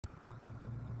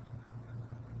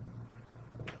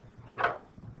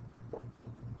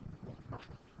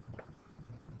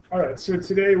All right, so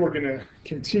today we're going to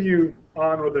continue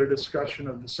on with our discussion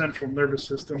of the central nervous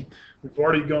system. We've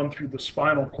already gone through the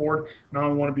spinal cord. Now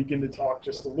I want to begin to talk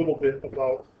just a little bit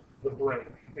about the brain.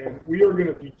 And we are going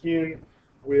to begin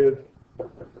with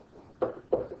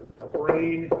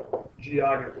brain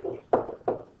geography.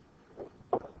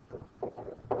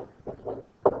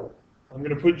 I'm going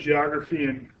to put geography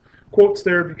in quotes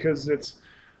there because it's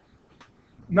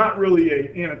not really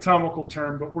an anatomical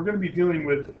term, but we're going to be dealing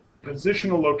with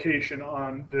positional location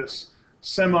on this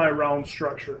semi-round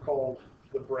structure called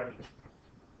the brain.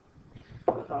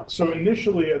 So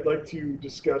initially, I'd like to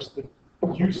discuss the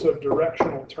use of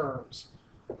directional terms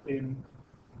in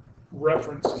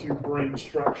reference to brain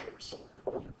structures.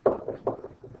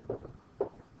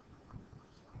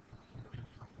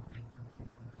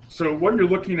 So what you're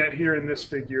looking at here in this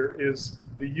figure is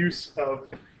the use of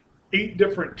 8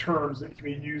 different terms that can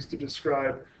be used to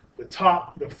describe the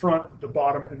top, the front, the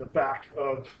bottom, and the back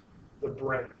of the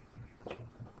brain.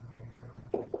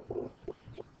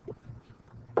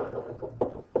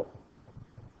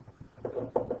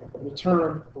 The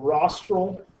term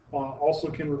rostral,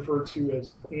 also can refer to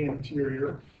as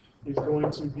anterior, is going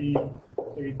to be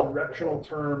a directional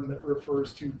term that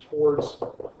refers to towards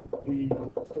the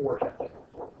forehead.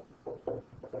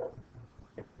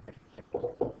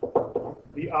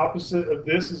 The opposite of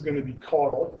this is going to be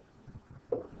caudal.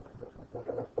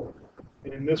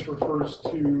 And this refers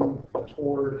to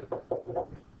toward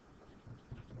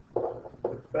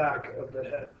the back of the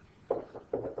head.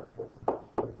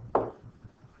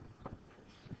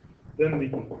 Then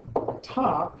the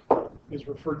top is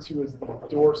referred to as the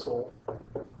dorsal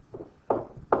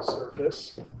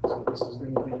surface. So this is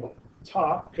going to be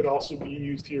top, could also be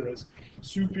used here as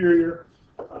superior.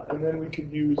 And then we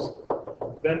could use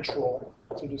ventral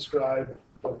to describe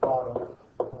the bottom.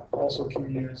 Also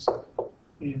can use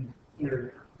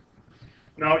inferior.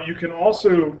 Now you can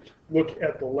also look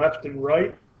at the left and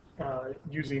right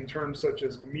using terms such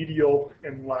as medial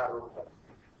and lateral.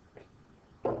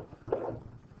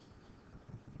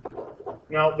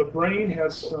 Now the brain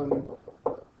has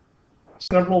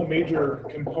several major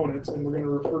components, and we're going to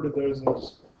refer to those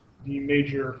as the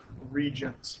major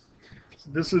regions. So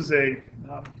this is a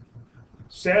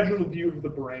sagittal view of the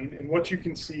brain, and what you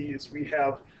can see is we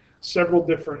have several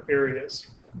different areas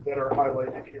that are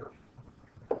highlighted here.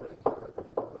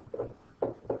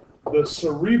 The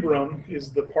cerebrum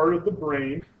is the part of the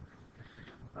brain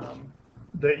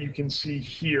that you can see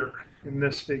here in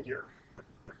this figure.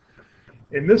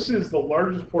 And this is the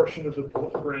largest portion of the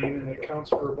brain, and it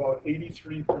accounts for about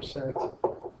 83%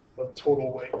 of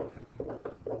total weight.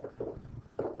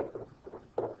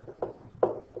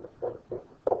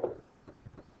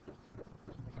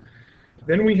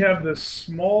 Then we have this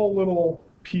small little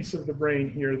piece of the brain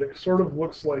here that sort of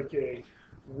looks like a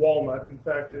walnut. In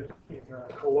fact, in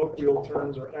colloquial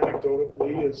terms or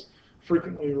anecdotally is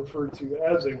frequently referred to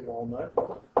as a walnut.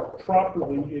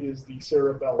 Properly, it is the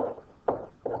cerebellum.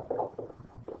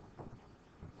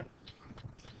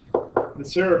 The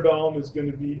cerebellum is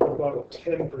going to be about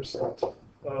 10%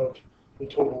 of the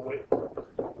total weight.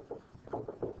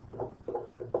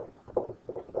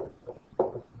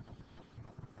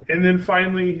 And then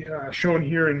finally, shown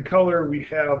here in color, we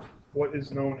have what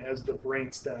is known as the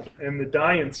brainstem. And the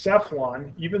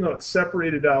diencephalon, even though it's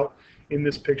separated out in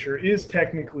this picture, is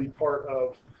technically part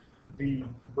of the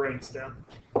brainstem.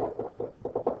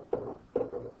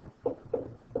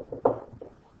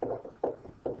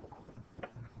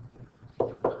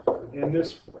 And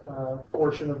this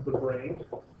portion of the brain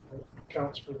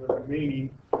accounts for the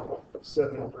remaining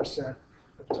 7%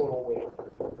 of total weight.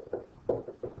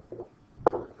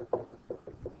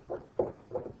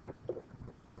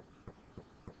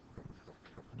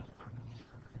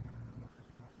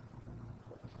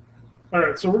 All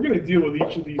right, so we're going to deal with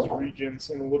each of these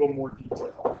regions in a little more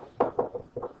detail.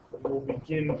 And we'll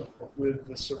begin with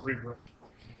the cerebrum.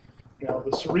 Now,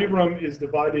 the cerebrum is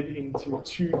divided into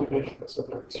 2 divisions. So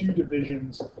there are 2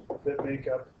 divisions that make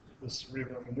up the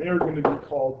cerebrum, and they are going to be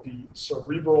called the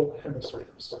cerebral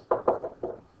hemispheres.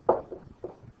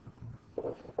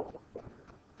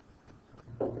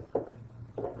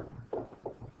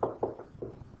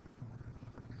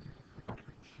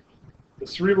 The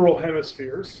cerebral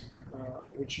hemispheres,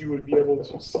 which you would be able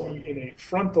to see in a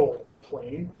frontal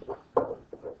plane,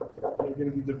 they're going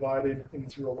to be divided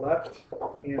into a left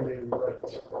and a right.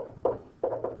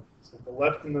 So the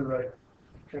left and the right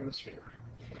hemisphere.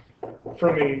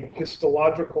 From a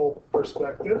histological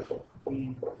perspective,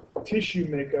 the tissue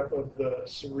makeup of the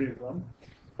cerebrum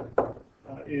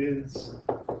is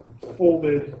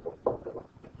folded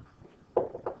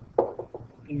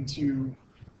into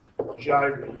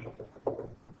gyri.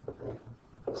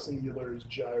 singular is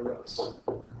gyrus.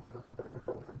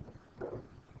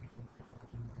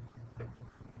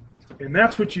 And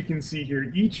that's what you can see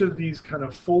here. Each of these kind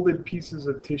of folded pieces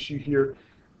of tissue here,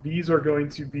 these are going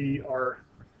to be our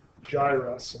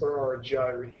gyrus or our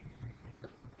gyri.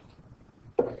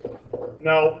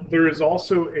 Now, there is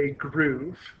also a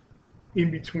groove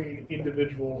in between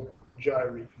individual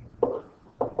gyri.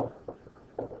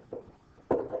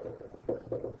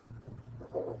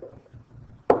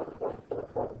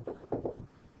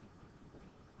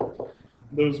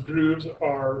 Those grooves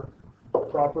are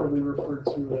properly referred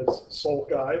to as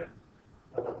sulci,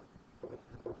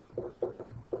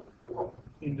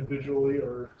 individually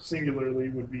or singularly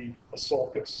would be a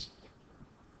sulcus.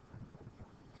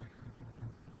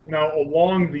 Now,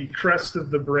 along the crest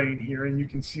of the brain here, and you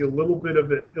can see a little bit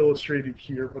of it illustrated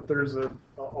here, but there's a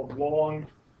long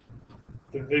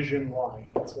division line.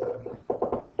 It's a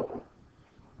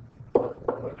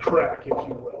crack, if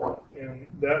you will, and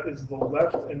that is the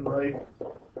left and right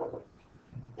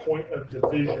point of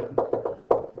division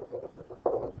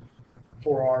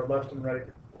for our left and right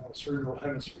cerebral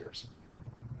hemispheres.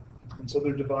 And so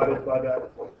they're divided by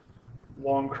that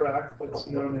long crack that's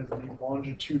known as the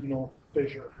longitudinal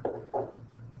fissure.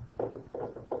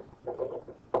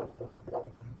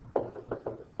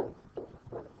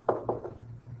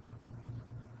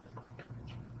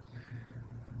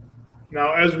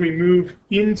 Now, as we move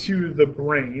into the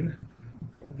brain,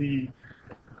 the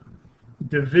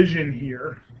division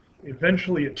here,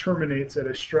 eventually it terminates at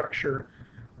a structure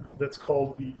that's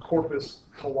called the corpus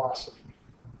callosum.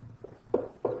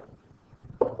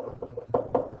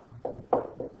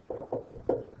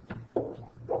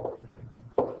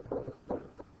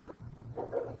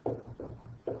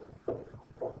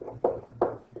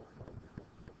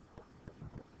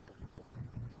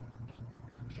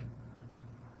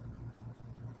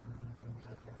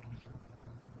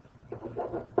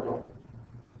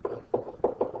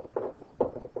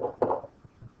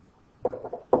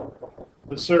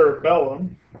 The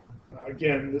cerebellum,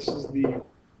 again, this is the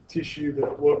tissue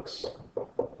that looks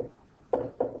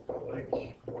like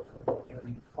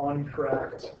an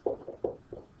uncracked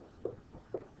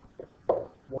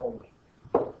walnut.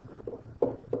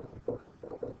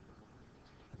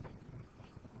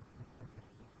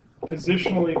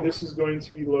 Positionally, this is going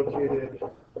to be located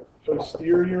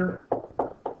posterior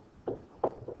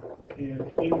and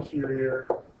inferior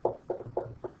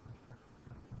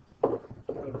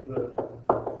of the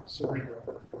cerebrum.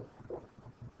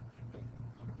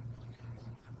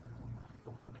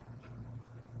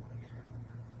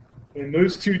 In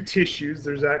those two tissues,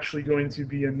 there's actually going to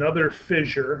be another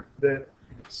fissure that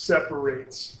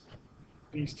separates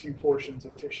these two portions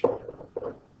of tissue.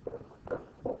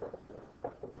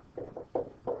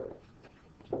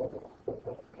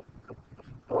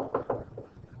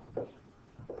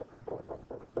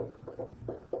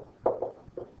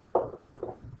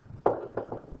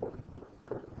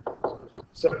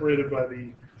 Separated by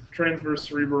the transverse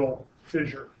cerebral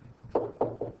fissure.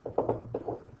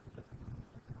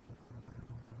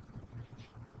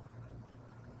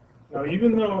 Now,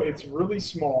 even though it's really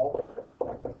small,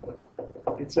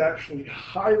 it's actually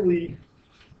highly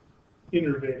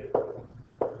innervated.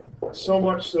 So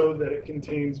much so that it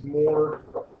contains more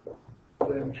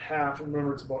than half.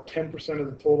 Remember, it's about 10% of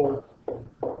the total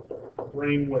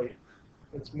brain weight.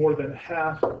 It's more than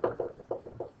half of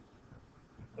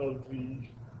the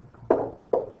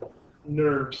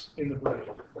nerves in the brain.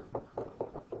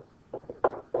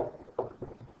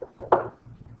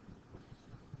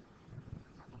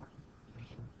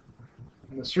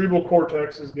 And the cerebral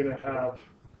cortex is going to have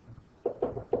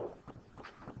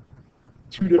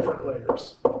two different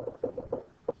layers.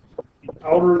 The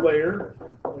outer layer,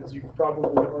 as you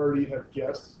probably already have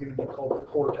guessed, is going to be called the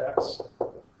cortex.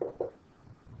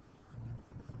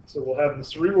 So we'll have the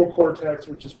cerebral cortex,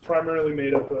 which is primarily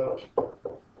made up of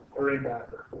gray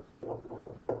matter.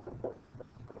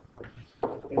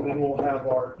 And then we'll have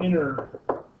our inner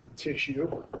tissue.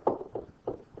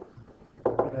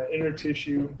 And that inner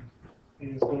tissue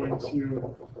is going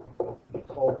to be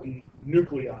called the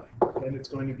nuclei. And it's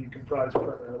going to be comprised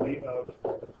primarily of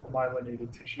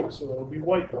myelinated tissue, so it'll be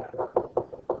white matter.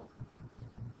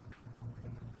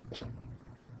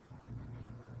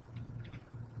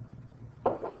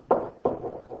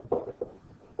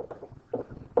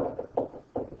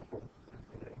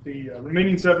 The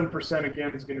remaining 7%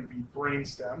 again is going to be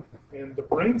brainstem, and the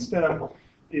brainstem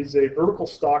is a vertical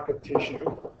stalk of tissue.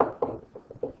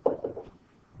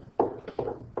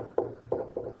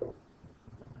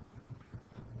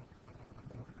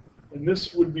 And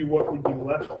this would be what would be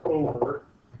left over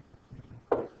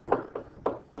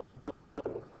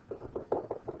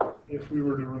if we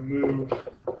were to remove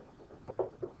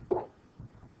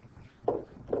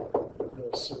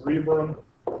the cerebrum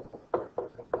and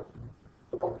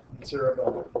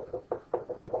cerebellum.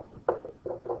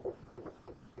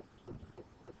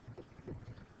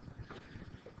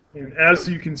 And as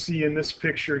you can see in this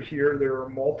picture here, there are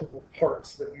multiple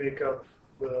parts that make up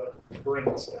the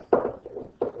brainstem.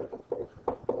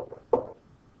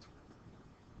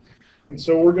 And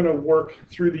so we're going to work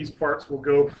through these parts. We'll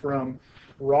go from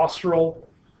rostral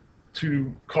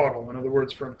to caudal. In other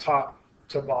words, from top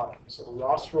to bottom. So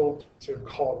rostral to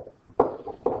caudal.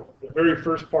 The very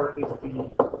first part is the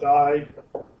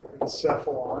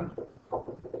diencephalon.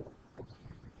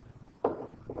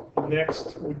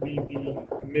 Next would be the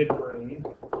midbrain.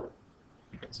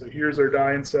 So here's our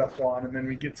diencephalon, and then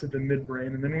we get to the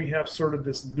midbrain, and then we have sort of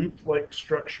this loop-like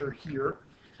structure here.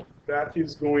 That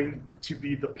is going to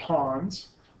be the pons.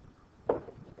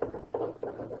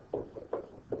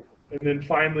 And then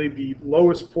finally, the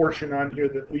lowest portion on here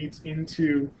that leads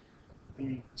into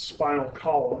the spinal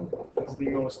column is the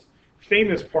most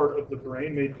famous part of the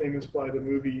brain, made famous by the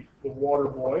movie The Water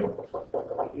Boy,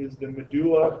 is the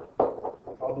medulla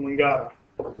oblongata.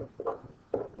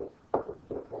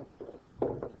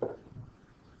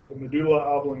 The medulla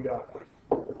oblongata.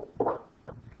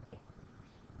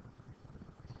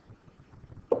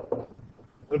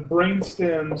 The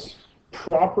brainstem's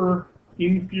proper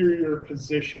inferior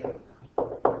position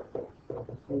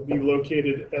will be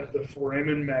located at the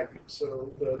foramen magnum.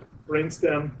 So the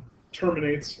brainstem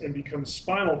terminates and becomes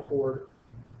spinal cord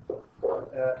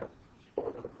at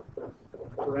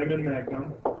foramen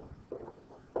magnum,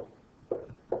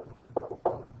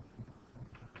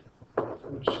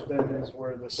 which then is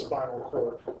where the spinal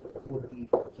cord would begin.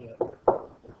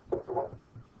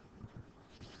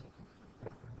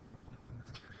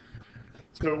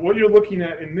 So what you're looking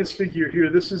at in this figure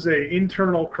here, this is an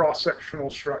internal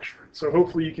cross-sectional structure. So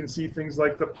hopefully you can see things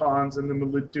like the pons and the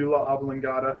medulla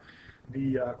oblongata,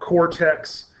 the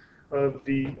cortex of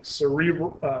the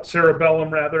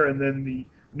cerebellum, and then the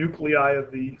nuclei of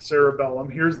the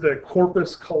cerebellum. Here's the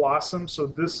corpus callosum. So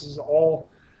this is all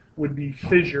would be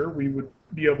fissure. We would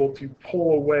be able to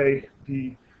pull away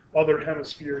the other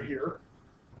hemisphere here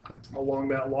along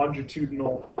that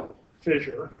longitudinal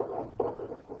fissure.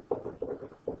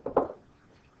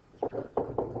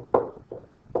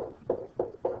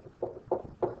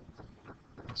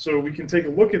 So we can take a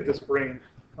look at this brain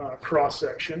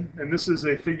cross-section, and this is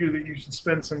a figure that you should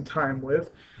spend some time with.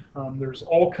 There's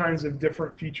all kinds of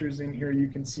different features in here. You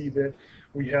can see that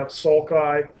we have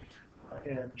sulci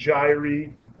and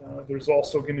gyri. There's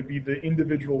also going to be the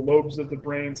individual lobes of the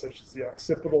brain, such as the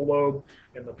occipital lobe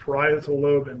and the parietal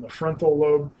lobe and the frontal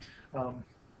lobe.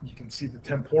 You can see the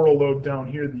temporal lobe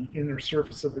down here, the inner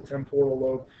surface of the temporal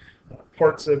lobe.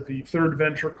 Parts of the third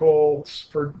ventricle,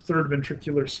 third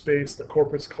ventricular space, the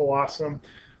corpus callosum,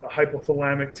 the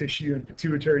hypothalamic tissue, and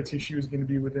pituitary tissue is going to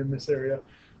be within this area.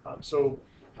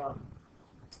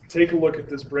 Take a look at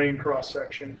this brain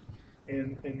cross-section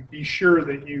and be sure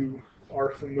that you are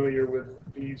familiar with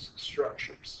these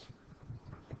structures.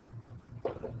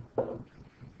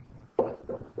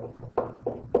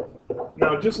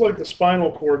 Now, just like the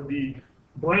spinal cord, the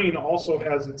brain also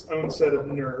has its own set of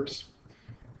nerves.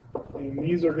 And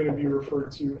these are going to be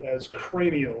referred to as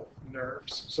cranial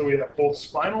nerves. So we have both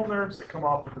spinal nerves that come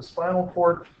off of the spinal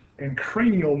cord and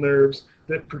cranial nerves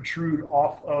that protrude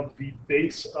off of the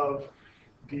base of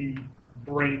the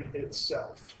brain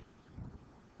itself.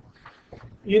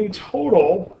 In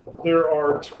total, there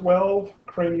are 12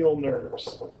 cranial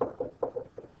nerves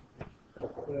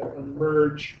that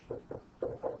emerge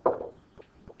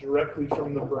directly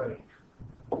from the brain.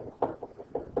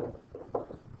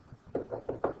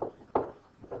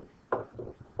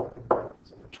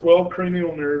 12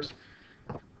 cranial nerves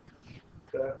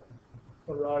that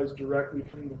arise directly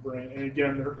from the brain. And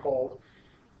again, they're called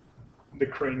the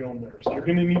cranial nerves. You're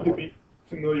going to need to be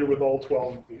familiar with all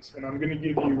 12 of these. And I'm going to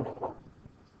give you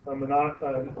a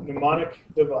mnemonic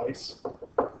device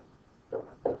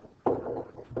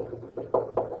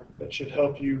that should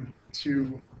help you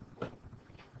to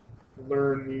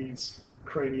learn these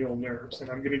cranial nerves.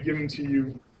 And I'm going to give them to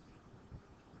you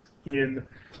in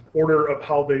order of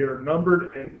how they are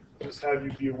numbered, and just have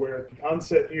you be aware at the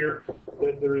onset here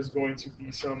that there is going to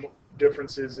be some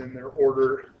differences in their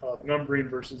order of numbering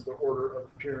versus the order of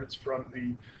appearance from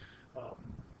the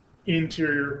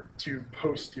anterior to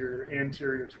posterior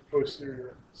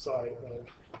side of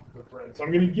the brain. So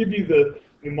I'm going to give you the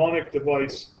mnemonic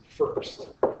device first,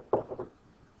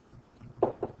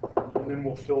 and then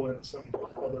we'll fill in some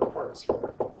other parts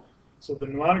here. So the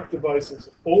mnemonic device is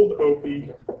old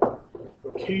Opie,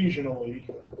 occasionally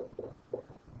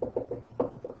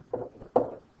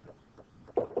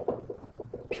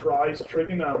tries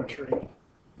trigonometry,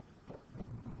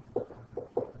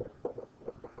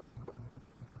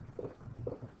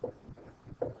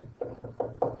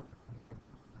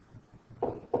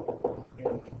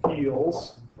 and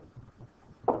feels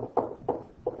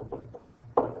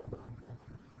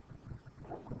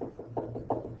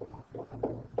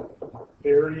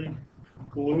very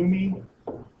gloomy,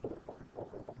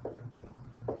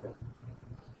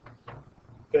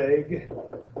 vague,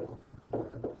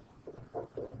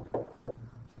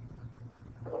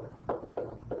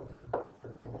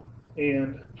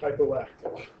 and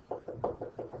hypoactive.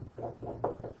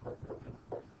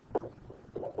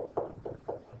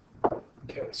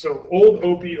 Okay, so old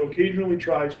Opie occasionally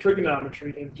tries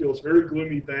trigonometry and feels very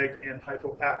gloomy, vague, and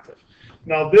hypoactive.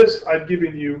 Now this, I've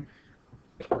given you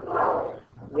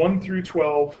 1 through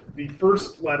 12, the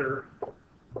first letter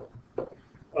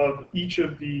of each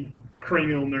of the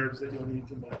cranial nerves that you'll need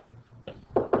to know.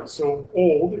 So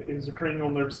old is a cranial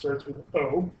nerve starts with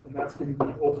O, and that's going to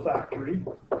be olfactory,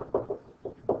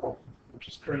 which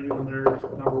is cranial nerve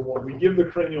number 1. We give the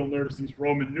cranial nerves these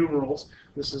Roman numerals.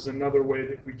 This is another way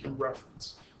that we can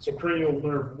reference. So cranial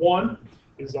nerve 1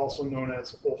 is also known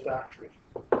as olfactory.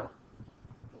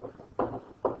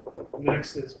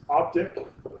 Next is optic,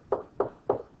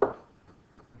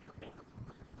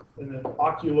 and then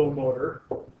oculomotor,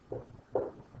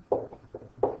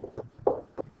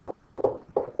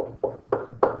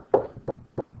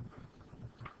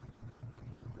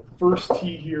 first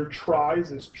T here,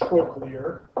 tries, is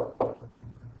trochlear.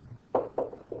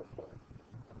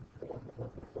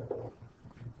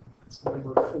 It's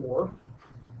number 4.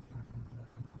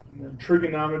 And then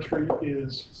trigonometry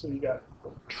is, so you got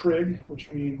trig, which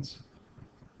means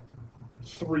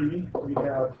 3. We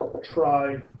have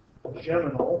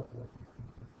trigeminal,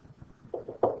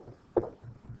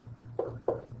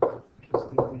 which is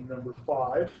going to be number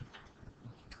 5.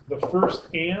 The first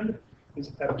and is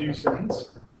abducens.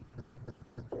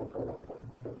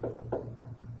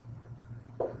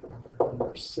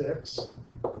 Number 6.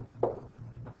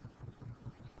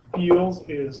 Feels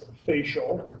is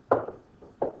facial.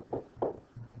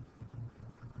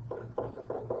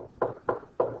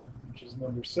 Which is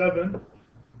number 7.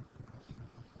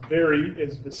 Very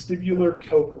is vestibular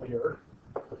cochlear.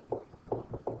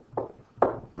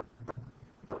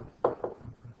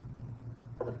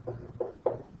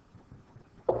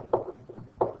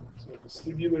 So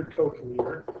vestibular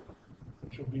cochlear,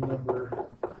 which will be number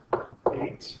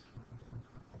 8.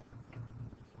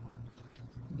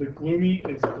 The gloomy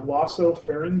is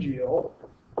glossopharyngeal.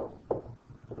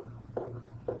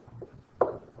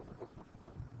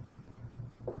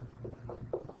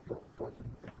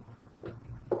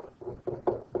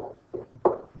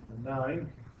 Number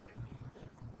 9.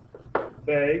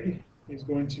 Vague is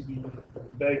going to be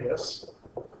vagus,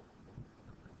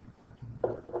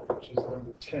 which is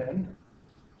number 10.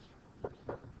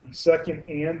 The second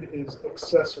and is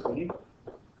accessory.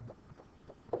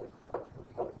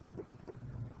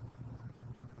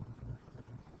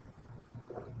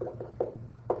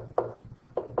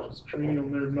 Which is cranial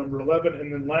nerve number 11.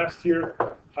 And then last here,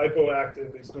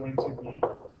 hypoactive is going to be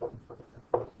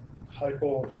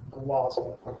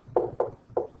hypoglossal.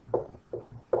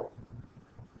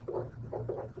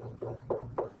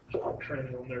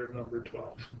 Cranial nerve number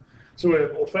 12. So we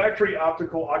have olfactory,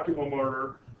 optical,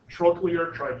 oculomotor,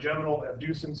 trochlear, trigeminal,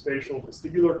 abducens, facial,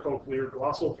 vestibular cochlear,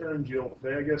 glossopharyngeal,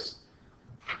 vagus,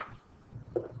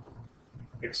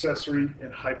 accessory,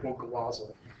 and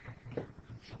hypoglossal.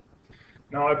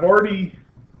 Now I've already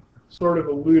sort of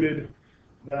alluded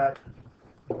that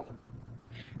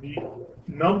the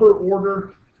number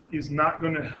order is not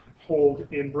going to hold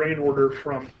in brain order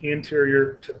from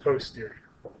anterior to posterior.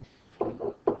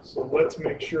 So let's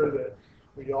make sure that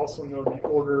we also know the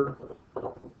order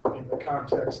in the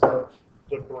context of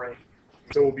the brain.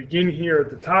 So we'll begin here at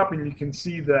the top, and you can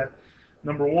see that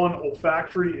number 1,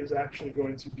 olfactory, is actually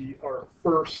going to be our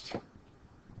first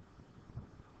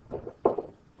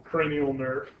cranial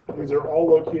nerve. These are all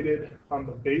located on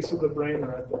the base of the brain,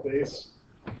 or at the base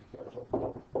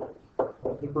of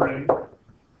the brain.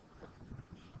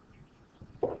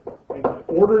 And the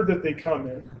order that they come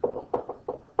in,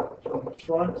 from the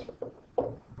front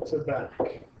to back.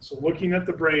 So looking at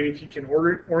the brain, if you can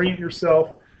orient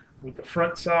yourself with the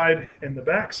front side and the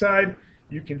back side,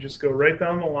 you can just go right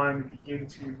down the line and begin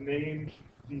to name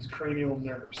these cranial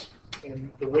nerves.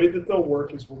 And the way that they'll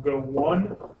work is we'll go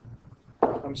 1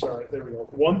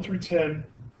 through 10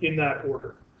 in that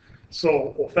order.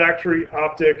 So olfactory,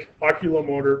 optic,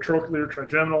 oculomotor, trochlear,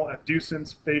 trigeminal,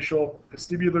 abducens, facial,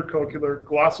 vestibular cochlear,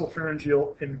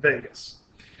 glossopharyngeal, and vagus.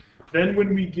 Then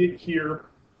when we get here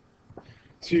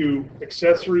to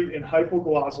accessory and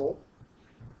hypoglossal.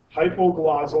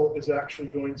 Hypoglossal is actually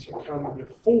going to come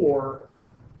before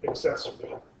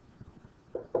accessory.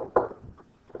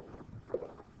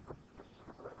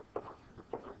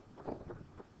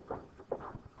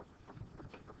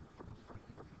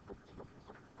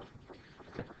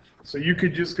 So you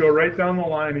could just go right down the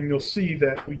line and you'll see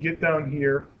that we get down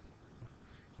here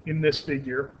in this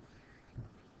figure,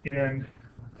 and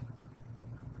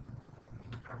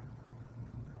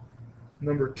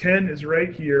number 10 is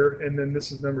right here, and then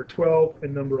this is number 12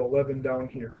 and number 11 down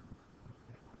here.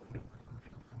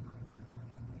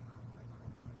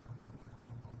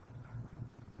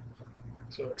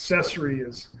 So accessory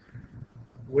is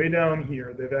way down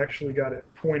here. They've actually got it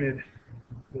pointed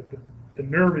that the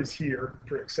nerve is here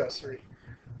for accessory,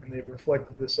 and they've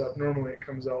reflected this up. Normally it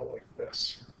comes out like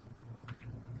this.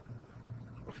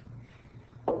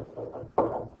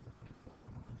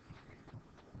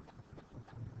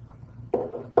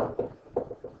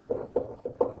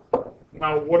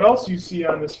 Now, what else you see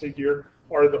on this figure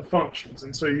are the functions.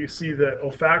 And so you see that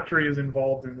olfactory is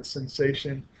involved in the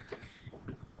sensation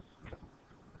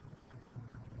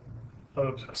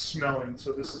of smelling.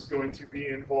 So this is going to be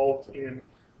involved in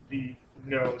the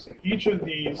nose. And each of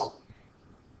these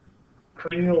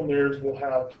cranial nerves will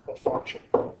have a function.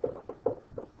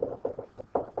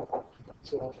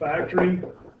 So olfactory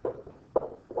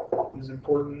is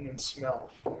important in smell.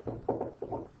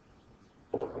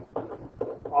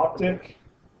 Optic,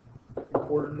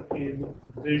 important in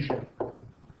vision.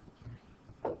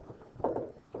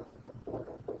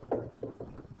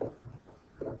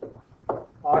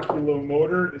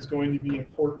 Oculomotor is going to be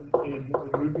important in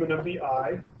the movement of the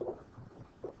eye,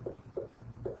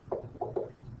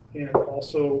 and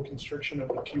also constriction of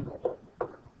the pupil.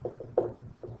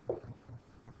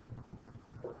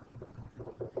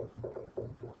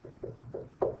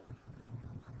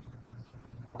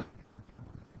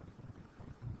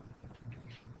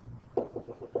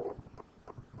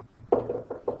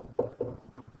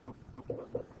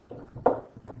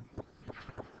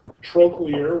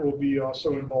 Trochlear will be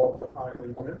also involved in eye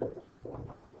movement.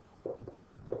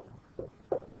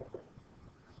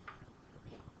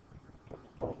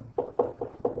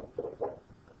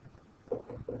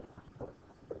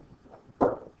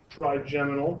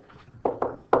 Trigeminal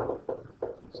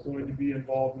is going to be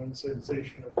involved in the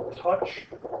sensation of touch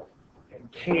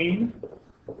and pain.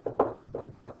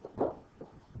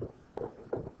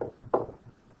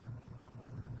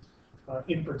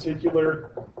 In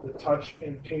particular, the touch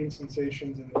and pain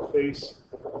sensations in the face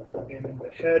and in the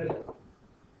head.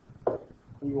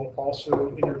 We will also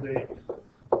innervate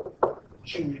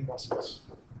chewing muscles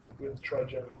with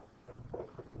trigeminal.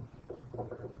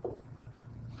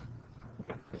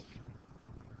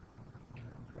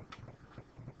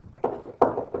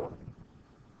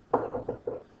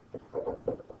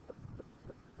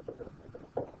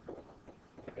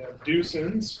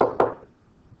 Abducens,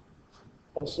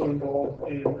 also involved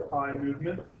in eye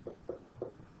movement.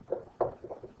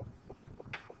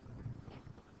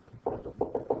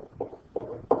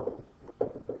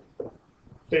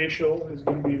 Facial is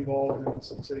going to be involved in the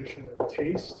sensation of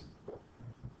taste.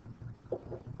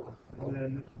 And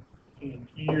then in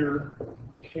ear,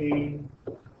 pain,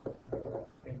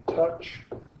 and touch.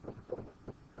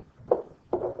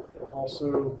 And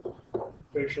also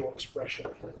facial expression.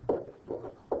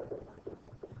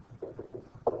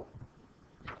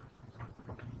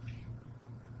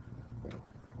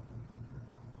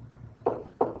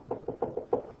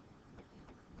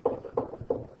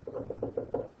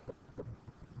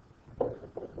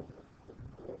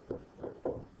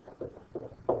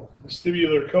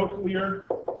 Vestibular cochlear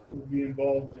will be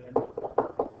involved in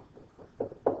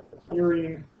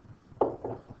hearing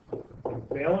and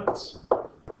balance.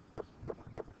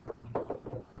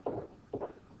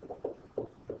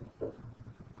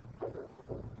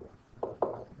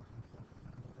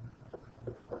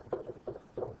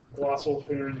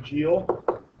 Glossopharyngeal,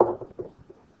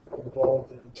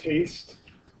 involved in taste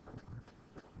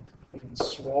and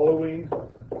swallowing.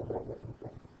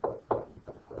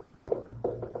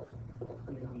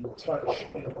 Touch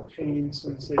and pain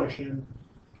sensation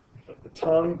of the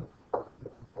tongue,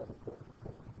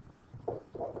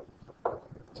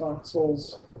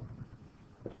 tonsils,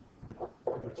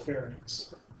 and the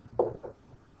pharynx.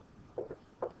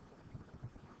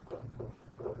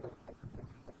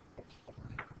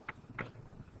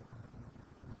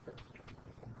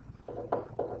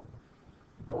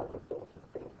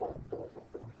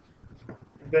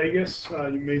 Vegas,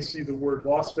 you may see the word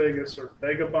Las Vegas or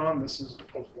vagabond. This is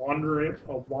a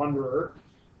wanderer,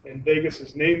 and Vegas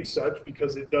is named such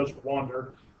because it does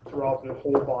wander throughout the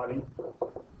whole body.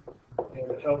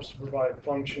 and it helps to provide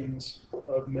functions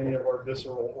of many of our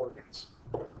visceral organs.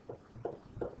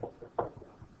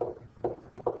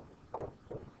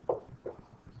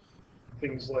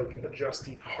 Things like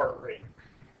adjusting heart rate.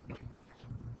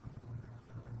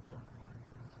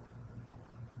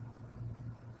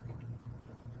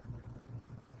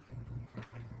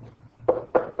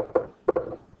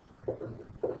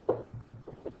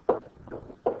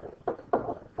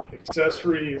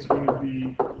 Accessory is going to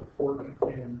be important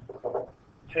in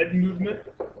head movement.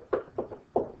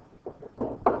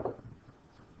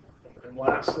 And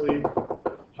lastly,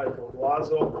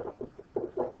 hypoglossal.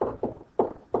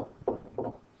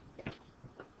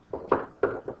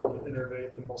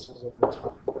 Innervate the muscles of the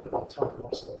tongue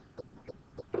muscle.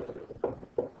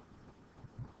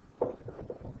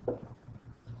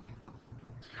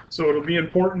 So it'll be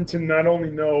important to not only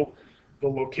know the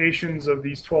locations of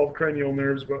these 12 cranial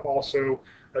nerves, but also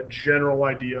a general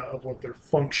idea of what their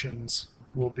functions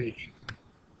will be.